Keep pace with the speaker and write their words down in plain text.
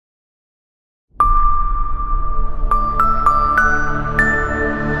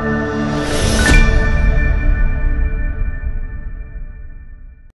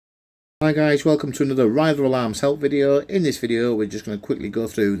Hi guys, welcome to another Rider Alarms help video. In this video we're just going to quickly go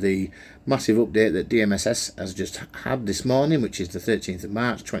through the massive update that DMSS has just had this morning, which is the 13th of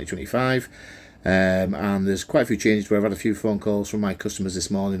March 2025. And there's quite a few changes where I've had a few phone calls from my customers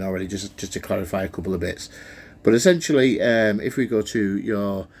this morning already just to clarify a couple of bits. But essentially, if we go to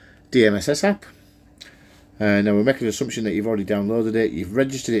your DMSS app, now we're making an assumption that you've already downloaded it, you've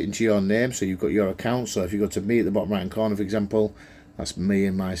registered it into your name, so you've got your account. So if you go to me at the bottom right hand corner, for example, that's me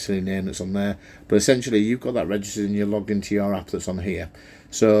and my silly name that's on there. But essentially you've got that registered and you're logged into your app that's on here.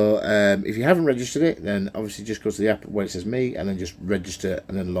 So if you haven't registered it, then obviously just go to the app where it says me and then just register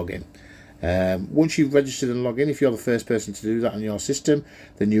and then log in. Once you've registered and logged in, if you're the first person to do that on your system,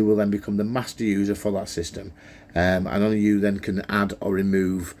 then you will then become the master user for that system. And only you then can add or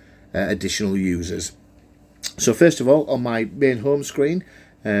remove additional users. So first of all, on my main home screen,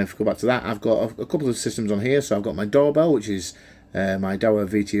 if we go back to that, I've got a couple of systems on here. So I've got my doorbell, which is my Dahua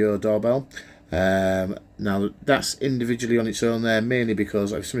VTO doorbell. Now that's individually on its own there, mainly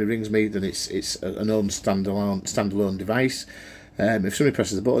because if somebody rings me, then it's an own standalone device. If somebody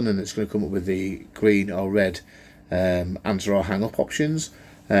presses the button, then it's going to come up with the green or red answer or hang up options.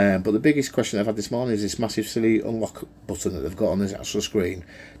 But the biggest question I've had this morning is this massive silly unlock button that they've got on this actual screen.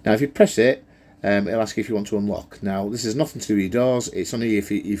 Now if you press it, it'll ask you if you want to unlock. Now this is nothing to do with your doors, it's only if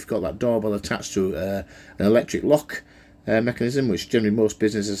you've got that doorbell attached to an electric lock mechanism, which generally most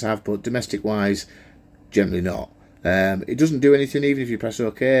businesses have, but domestic wise generally not. It doesn't do anything even if you press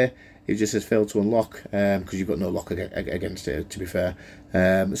OK. It just says failed to unlock because you've got no lock against it, to be fair.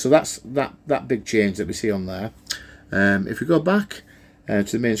 So that's that big change that we see on there. If we go back to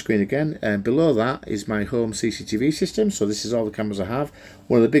the main screen again, below that is my home CCTV system. So this is all the cameras I have.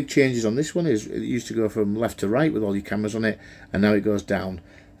 One of the big changes on this one is it used to go from left to right with all your cameras on it, and now it goes down.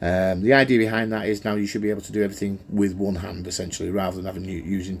 The idea behind that is now you should be able to do everything with one hand essentially, rather than having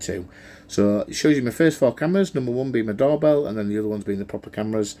using two. So it shows you my first four cameras, number one being my doorbell and then the other ones being the proper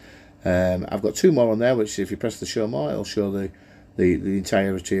cameras. I've got two more on there, which if you press the show more, it'll show the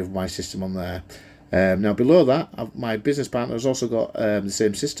entirety of my system on there. Now below that, my business partner has also got the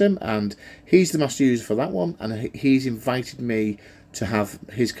same system, and he's the master user for that one, and he's invited me to have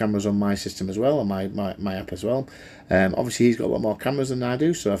his cameras on my system as well, on my app as well. Obviously he's got a lot more cameras than I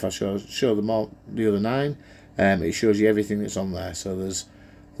do, so if I show them all, the other 9, it shows you everything that's on there. So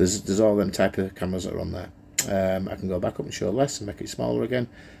there's all them type of cameras that are on there. I can go back up and show less and make it smaller again.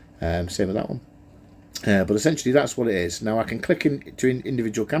 Same with that one. But essentially that's what it is. Now I can click into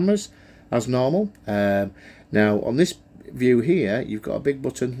individual cameras as normal. Now on this view here, you've got a big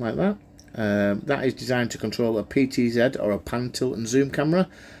button like that. That is designed to control a PTZ or a pan, tilt and zoom camera.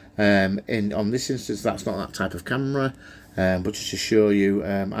 On this instance that's not that type of camera, but just to show you,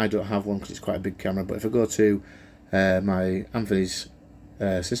 I don't have one because it's quite a big camera. But if I go to my Anthony's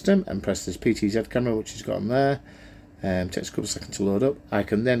system and press this PTZ camera, which he's got on there, takes a couple of seconds to load up, I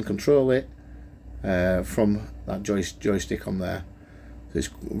can then control it from that joystick on there. So it's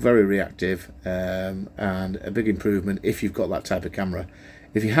very reactive, and a big improvement if you've got that type of camera.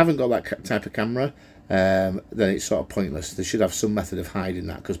 If you haven't got that type of camera, then it's sort of pointless. They should have some method of hiding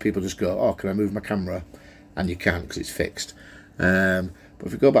that, because people just go, oh, can I move my camera? And you can't, because it's fixed. But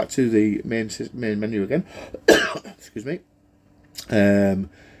if we go back to the main menu again, excuse me, the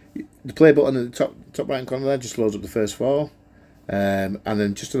play button at the top right hand corner there just loads up the first 4, and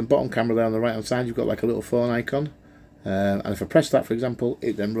then just on the bottom camera there on the right hand side, you've got like a little phone icon, and if I press that, for example,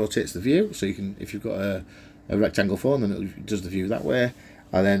 it then rotates the view. So you can, if you've got a rectangle phone, then it does the view that way.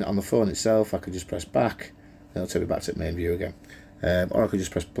 And then on the phone itself, I could just press back, and it'll take me back to the main view again. Or I could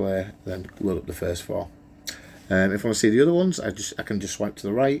just press play, then load up the first 4. If I want to see the other ones, I can just swipe to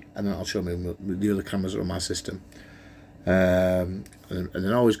the right, and then I'll show me the other cameras that are on my system. And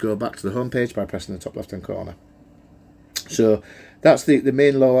then always go back to the home page by pressing the top left hand corner. So that's the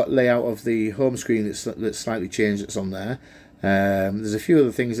main layout of the home screen that's slightly changed that's on there. There's a few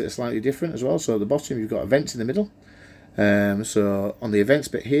other things that are slightly different as well. So at the bottom you've got events in the middle. So on the events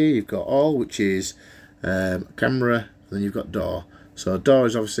bit here you've got all, which is camera, and then you've got door. So door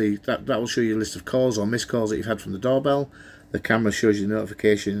is obviously, that will show you a list of calls or missed calls that you've had from the doorbell. The camera shows you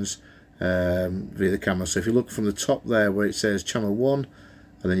notifications via the camera. So if you look from the top there where it says channel 1,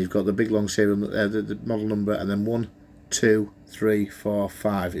 and then you've got the big long serial, the model number, and then 1, 2, 3, 4,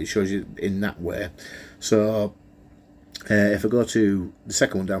 5, it shows you in that way. So if I go to the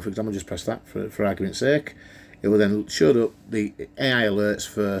second one down, for example, just press that for argument's sake, it will then show up the AI alerts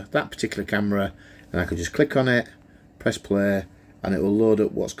for that particular camera, and I can just click on it, press play, and it will load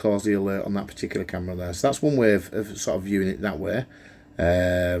up what's caused the alert on that particular camera there. So that's one way of sort of viewing it that way.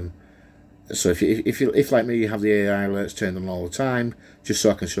 So if like me, you have the AI alerts turned on all the time, just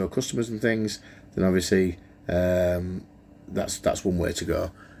so I can show customers and things, then obviously that's one way to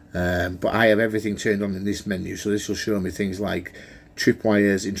go. But I have everything turned on in this menu, so this will show me things like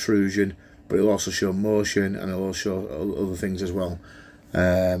tripwires, intrusion, but it'll also show motion, and it'll also show other things as well.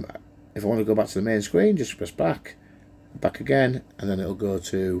 If I want to go back to the main screen, just press back again, and then it'll go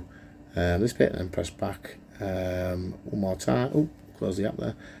to this bit, and then press back one more time. Oh, close the app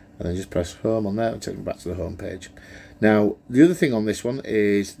there, and then just press home on there and take me back to the home page. Now, the other thing on this one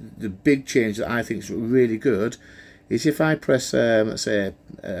is the big change that I think is really good is if I press, let's say,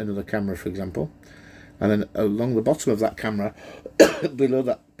 another camera, for example, and then along the bottom of that camera, below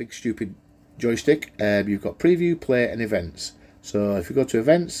that big stupid joystick, you've got preview, play, and events. So if you go to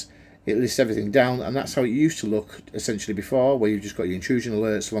events, it lists everything down, and that's how it used to look essentially before, where you've just got your intrusion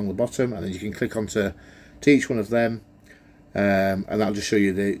alerts along the bottom, and then you can click onto each one of them, and that'll just show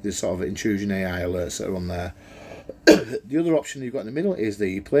you the sort of intrusion AI alerts that are on there. The other option you've got in the middle is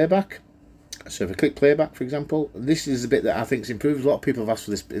the playback. So if I click playback, for example, this is a bit that I think is improved. A lot of people have asked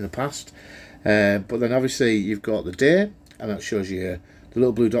for this in the past, but then obviously you've got the day, and that shows you the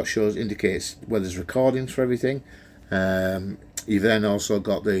little blue dot indicates where there's recordings for everything. You've then also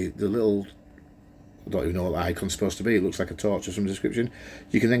got the little, I don't even know what the icon's supposed to be, it looks like a torch of some description.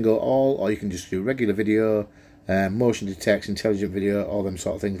 You can then go all, or you can just do regular video, motion detects, intelligent video, all them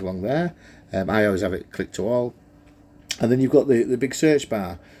sort of things along there. I always have it clicked to all. And then you've got the big search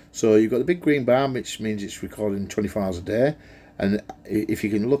bar. So you've got the big green bar, which means it's recording 24 hours a day. And if you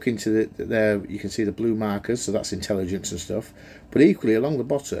can look into there, you can see the blue markers, so that's intelligence and stuff. But equally along the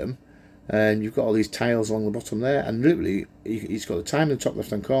bottom, you've got all these tiles along the bottom there, and literally it's got the time in the top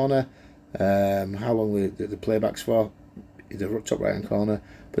left hand corner, how long the playback's for, the top right hand corner.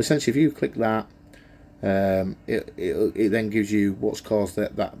 But essentially, if you click that, it then gives you what's caused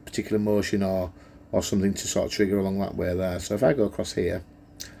that particular motion or something to sort of trigger along that way there. So if I go across here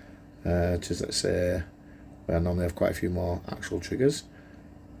to, let's say, where I normally have quite a few more actual triggers,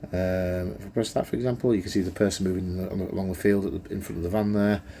 if I press that, for example, you can see the person moving along the field in front of the van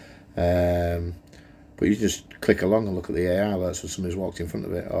there. But you just click along and look at the AI alerts when somebody's walked in front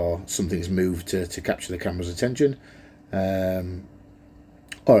of it, or something's moved to capture the camera's attention.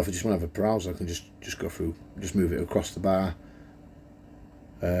 Or if I just want to have a browser, I can just go through, just move it across the bar,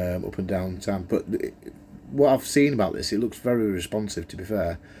 up and down time. But what I've seen about this, it looks very responsive, to be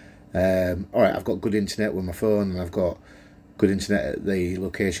fair. Alright, I've got good internet with my phone, and I've got good internet at the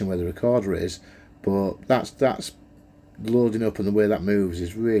location where the recorder is, but that's loading up, and the way that moves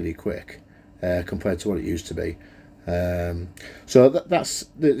is really quick compared to what it used to be. So that's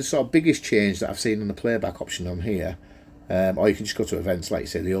the sort of biggest change that I've seen on the playback option on here. Or you can just go to events, like you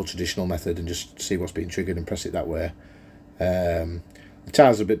say, the old traditional method, and just see what's being triggered and press it that way. The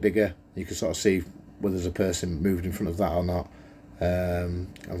tiles are a bit bigger. You can sort of see whether there's a person moved in front of that or not.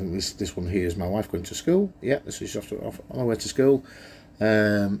 I think this one here is my wife going to school. Yeah, this is off on her way to school.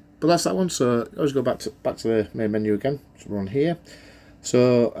 But that's that one. So I always go back to the main menu again. So we're on here.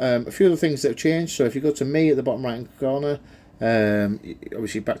 So a few other things that have changed. So if you go to me at the bottom right hand corner,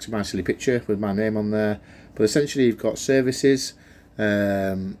 obviously back to my silly picture with my name on there. But essentially you've got services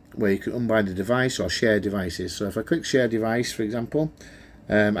where you can unbind a device or share devices. So if I click share device, for example,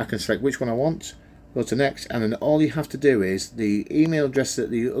 I can select which one I want, go to next, and then all you have to do is the email address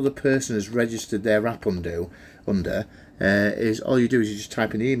that the other person has registered their app under is all you do is you just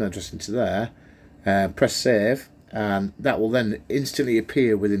type in the email address into there, press save, and that will then instantly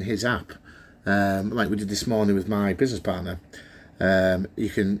appear within his app, like we did this morning with my business partner. You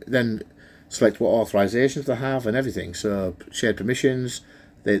can then select what authorizations they have and everything. So shared permissions,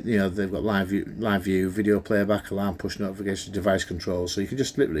 they've got live view, video playback, alarm, push notifications, device control. So you can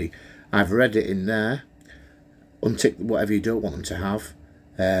just literally either edit in there, untick whatever you don't want them to have.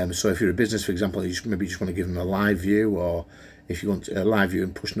 So if you're a business, for example, you maybe just want to give them a live view, or if you want a live view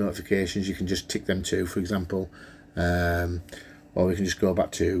and push notifications, you can just tick them too, for example. Or we can just go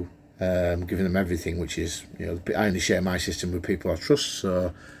back to giving them everything, which is, I only share my system with people I trust,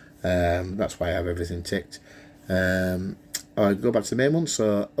 so that's why I have everything ticked. I'll go back to the main one.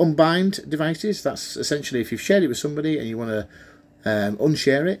 So unbind devices, that's essentially if you've shared it with somebody and you want to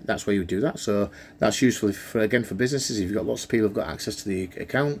unshare it, that's where you would do that. So that's useful for businesses. If you've got lots of people who've got access to the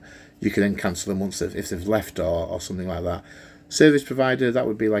account, you can then cancel them once if they've left or something like that. Service provider, that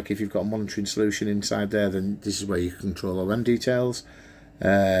would be like if you've got a monitoring solution inside there, then this is where you control all them details.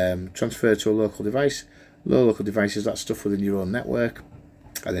 Transfer to a local device. Local devices, that's stuff within your own network,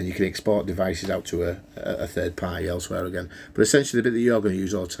 and then you can export devices out to a third party elsewhere again. But essentially the bit that you're going to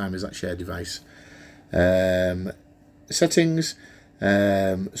use all the time is that shared device. Settings,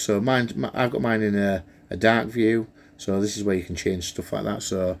 So I've got mine in a dark view, so this is where you can change stuff like that.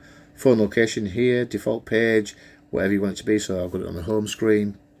 So phone location here, default page, whatever you want it to be. So I've got it on the home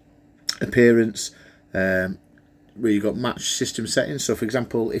screen. Appearance, where you've got match system settings. So for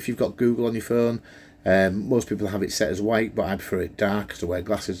example, if you've got Google on your phone, most people have it set as white, but I prefer it dark because I wear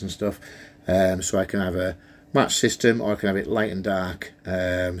glasses and stuff. So I can have a match system, or I can have it light and dark.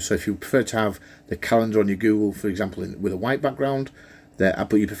 So if you prefer to have the calendar on your Google, for example, with a white background,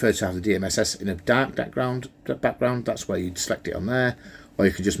 but you prefer to have the DMSS in a dark background, that's where you'd select it on there. Or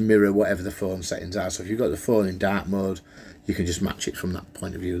you can just mirror whatever the phone settings are. So if you've got the phone in dark mode, you can just match it from that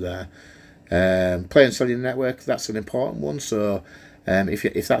point of view there. Play and cellular network, that's an important one. So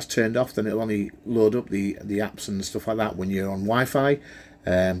if that's turned off, then it'll only load up the apps and stuff like that when you're on Wi-Fi.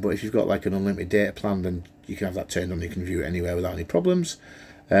 But if you've got like an unlimited data plan, then you can have that turned on. You can view it anywhere without any problems.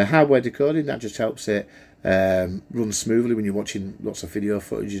 Hardware decoding, that just helps it run smoothly when you're watching lots of video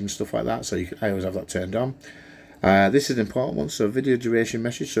footage and stuff like that. So I always have that turned on. This is an important one, so video duration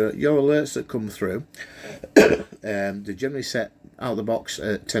message. So your alerts that come through, they're generally set out of the box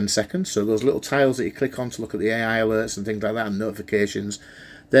at 10 seconds. So those little tiles that you click on to look at the AI alerts and things like that and notifications,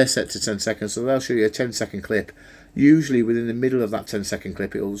 they're set to 10 seconds. So they'll show you a 10-second clip. Usually within the middle of that 10-second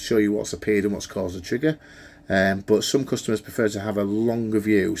clip, it will show you what's appeared and what's caused the trigger. But some customers prefer to have a longer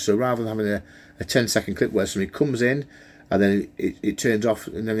view. So rather than having a 10-second clip where somebody comes in and then it turns off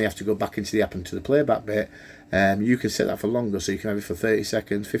and then they have to go back into the app and to the playback bit, you can set that for longer. So you can have it for 30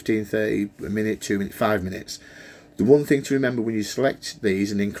 seconds, 15, 30, a minute, 2 minutes, 5 minutes. The one thing to remember when you select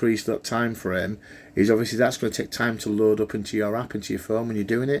these and increase that time frame is obviously that's going to take time to load up into your app, into your phone when you're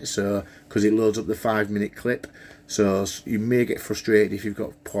doing it. So because it loads up the 5-minute clip, so you may get frustrated if you've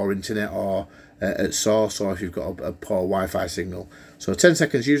got poor internet or at source, or if you've got a poor Wi-Fi signal. So 10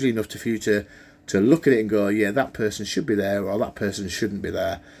 seconds is usually enough for you to look at it and go, yeah, that person should be there, or that person shouldn't be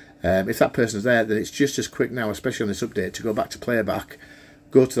there. If that person's there, then it's just as quick now, especially on this update, to go back to playback,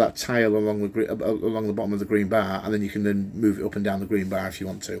 go to that tile along the bottom of the green bar, and then you can then move it up and down the green bar if you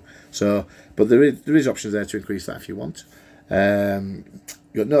want to. So, but there is options there to increase that if you want. You've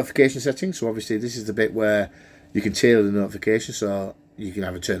got notification settings. So obviously this is the bit where you can tailor the notifications. So you can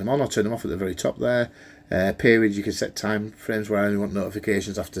either turn them on or turn them off at the very top there. Period, you can set time frames where I only want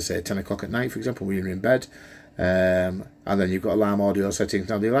notifications after, say, 10 o'clock at night, for example, when you're in bed. And then you've got alarm audio settings.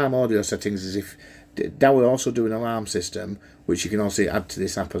 Now the alarm audio settings is if Dahua also do an alarm system, which you can also add to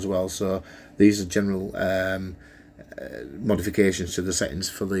this app as well. So these are general modifications to the settings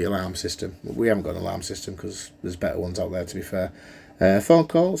for the alarm system. We haven't got an alarm system because there's better ones out there, to be fair. Phone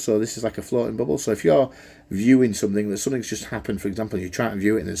call, so this is like a floating bubble. So if you're viewing something's just happened, for example, you try to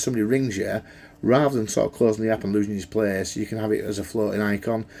view it and then somebody rings you, rather than sort of closing the app and losing his place, you can have it as a floating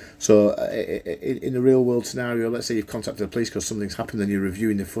icon. So in a real world scenario, let's say you've contacted the police because something's happened, then you're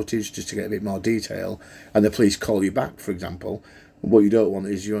reviewing the footage just to get a bit more detail, and the police call you back, for example. What you don't want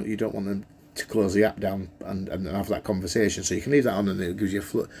is you don't want them to close the app down and have that conversation. So you can leave that on, and it gives you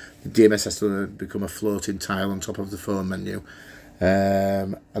the DMS has to become a floating tile on top of the phone menu.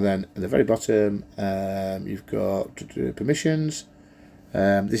 And then at the very bottom, you've got permissions.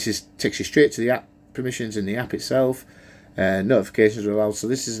 This takes you straight to the app permissions in the app itself. Notifications are allowed. So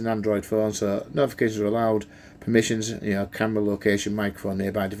this is an Android phone, so notifications are allowed. Permissions, camera, location, microphone,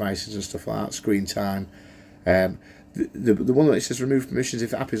 nearby devices and stuff like that. Screen time. The one that says remove permissions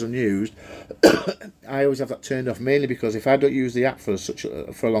if the app is unused, I always have that turned off, mainly because if I don't use the app for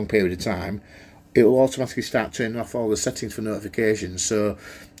a long period of time, it will automatically start turning off all the settings for notifications. So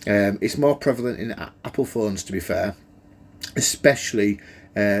it's more prevalent in Apple phones, to be fair, especially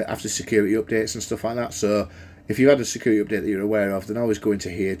after security updates and stuff like that. So if you had a security update that you're aware of, then always go into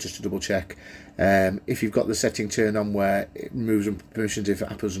here just to double check. If you've got the setting turned on where it removes permissions if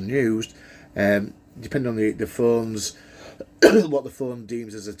the app is unused, depending on the phone's what the phone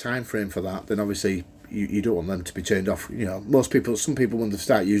deems as a time frame for that, then obviously you don't want them to be turned off. Some people when they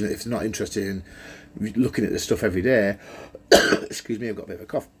start using it, if they're not interested in looking at this stuff every day, excuse me, I've got a bit of a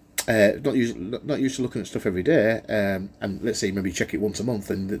cough. Not used to looking at stuff every day, and let's say maybe check it once a month,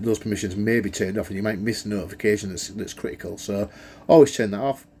 and those permissions may be turned off, and you might miss a notification that's critical. So always turn that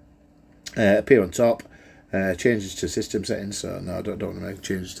off. Appear on top. Changes to system settings. So no, I don't want to make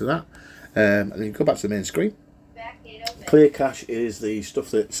changes to that. And then you go back to the main screen. Clear cache is the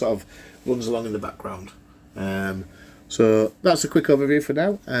stuff that sort of runs along in the background. So that's a quick overview for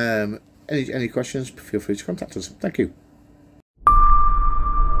now. Any questions, feel free to contact us. Thank you.